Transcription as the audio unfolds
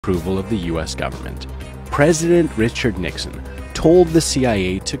approval of the US government. President Richard Nixon told the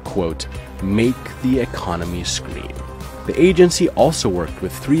CIA to, quote, make the economy scream. The agency also worked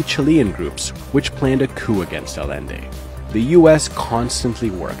with 3 Chilean groups which planned a coup against Allende. The US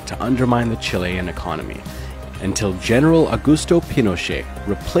constantly worked to undermine the Chilean economy until General Augusto Pinochet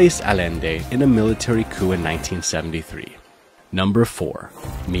replaced Allende in a military coup in 1973. Number 4.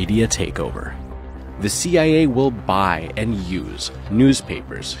 Media takeover. The CIA will buy and use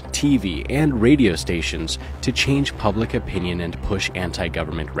newspapers, TV, and radio stations to change public opinion and push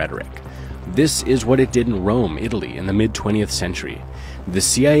anti-government rhetoric. This is what it did in Rome, Italy in the mid-20th century. The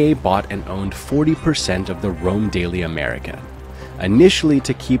CIA bought and owned 40% of the Rome Daily American, initially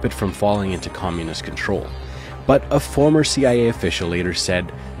to keep it from falling into communist control. But a former CIA official later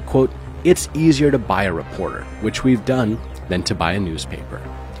said, quote, it's easier to buy a reporter, which we've done, than to buy a newspaper.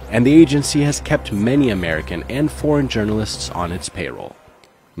 And the agency has kept many American and foreign journalists on its payroll.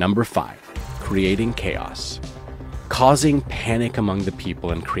 Number 5. Creating chaos. Causing panic among the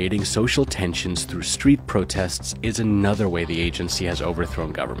people and creating social tensions through street protests is another way the agency has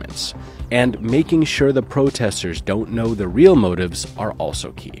overthrown governments. And making sure the protesters don't know the real motives are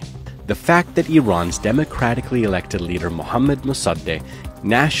also key. The fact that Iran's democratically elected leader Mohammad Mossadegh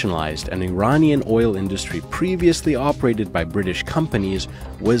nationalized an Iranian oil industry previously operated by British companies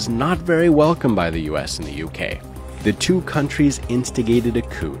was not very welcome by the US and the UK. The 2 countries instigated a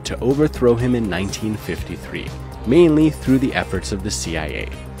coup to overthrow him in 1953, mainly through the efforts of the CIA.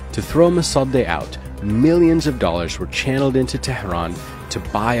 To throw Mossadegh out, millions of dollars were channeled into Tehran to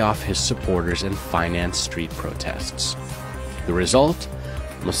buy off his supporters and finance street protests. The result?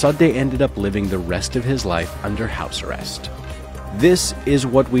 Mossadegh ended up living the rest of his life under house arrest. This is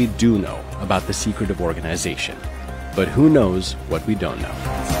what we do know about the secretive organization, but who knows what we don't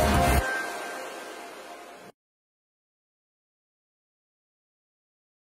know.